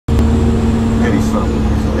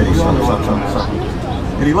Stop.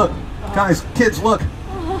 Eddie, look. Guys, kids, look.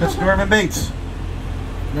 That's Norman Bates.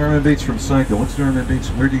 Norman Bates from Psycho. What's Norman Bates?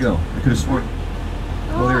 Where'd he go? I could have sworn.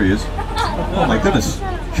 Oh, there he is. Oh my goodness.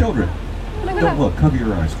 Children. Don't look. Cover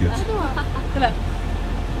your eyes, kids.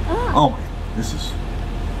 Oh my. This is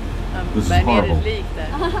horrible. Eddie,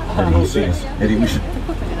 you see us. Eddie, we should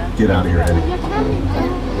get out of here, Eddie.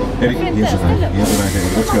 Eddie, he has a knife.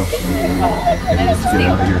 Eddie. Let's go. Eddie, let's get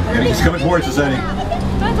out of here. Eddie, he's coming towards us, Eddie.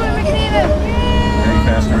 Eddie,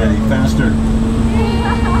 faster, Eddie. Faster.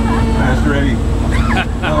 Faster, Eddie.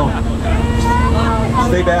 No.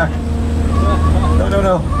 Stay back. No.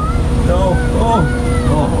 No. Oh.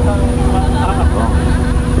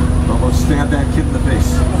 Almost stabbed that kid in the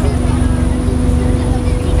face.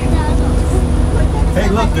 Hey,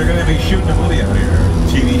 look, they're going to be shooting a movie out here. A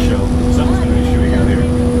TV show. Someone's going to be shooting out here.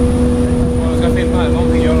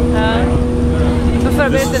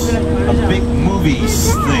 This is a big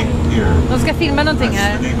movies thing here. De ska filma någonting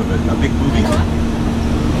här. That's the name of it. A big movie.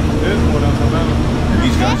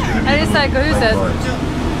 These guys are going to be... Här är Psycho-huset.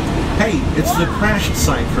 Hey, it's the crash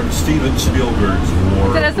site from Steven Spielberg's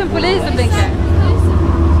War. Det är som polis som blinkar.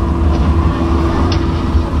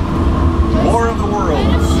 War of the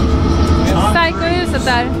Worlds. Psycho-huset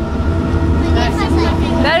där.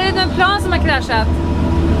 Där är det en plan som har kraschat.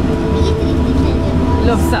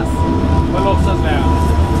 Låtsas. Vad låtsas det?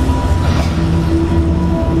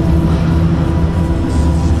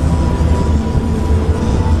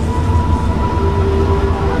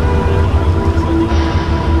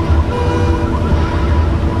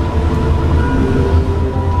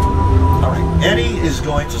 Eddie is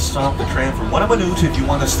going to stop the tram for 1 minute. If you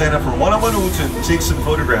want to stand up for 1 minute and take some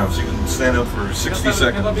photographs, you can stand up for 60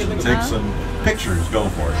 seconds and take some pictures. Go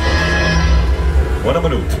for it. 1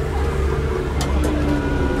 minute.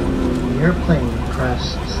 The airplane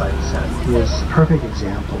crash site set is a perfect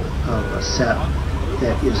example of a set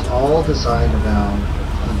that is all designed around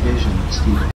the vision of Steven.